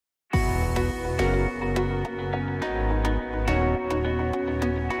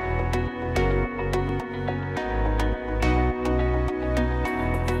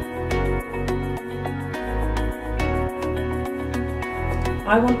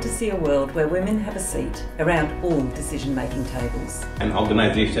I want to see a world where women have a seat around all decision-making tables. An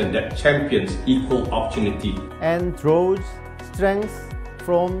organization that champions equal opportunity and draws strength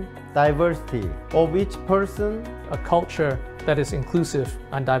from diversity of each person. A culture that is inclusive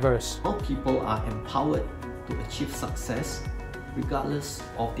and diverse. All people are empowered to achieve success regardless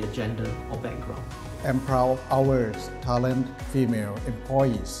of their gender or background. Empower our talented female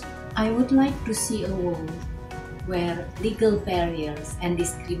employees. I would like to see a world where legal barriers and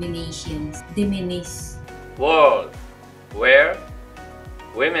discriminations diminish. World where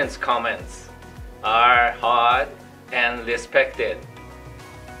women's comments are heard and respected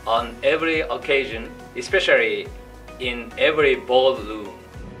on every occasion, especially in every boardroom.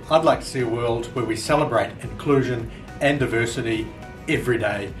 I'd like to see a world where we celebrate inclusion and diversity every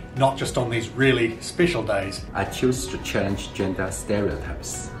day, not just on these really special days. I choose to challenge gender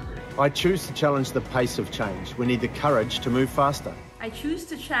stereotypes. I choose to challenge the pace of change. We need the courage to move faster. I choose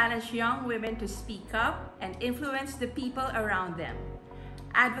to challenge young women to speak up and influence the people around them.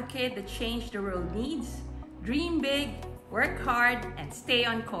 Advocate the change the world needs. Dream big, work hard, and stay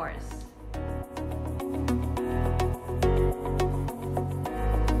on course.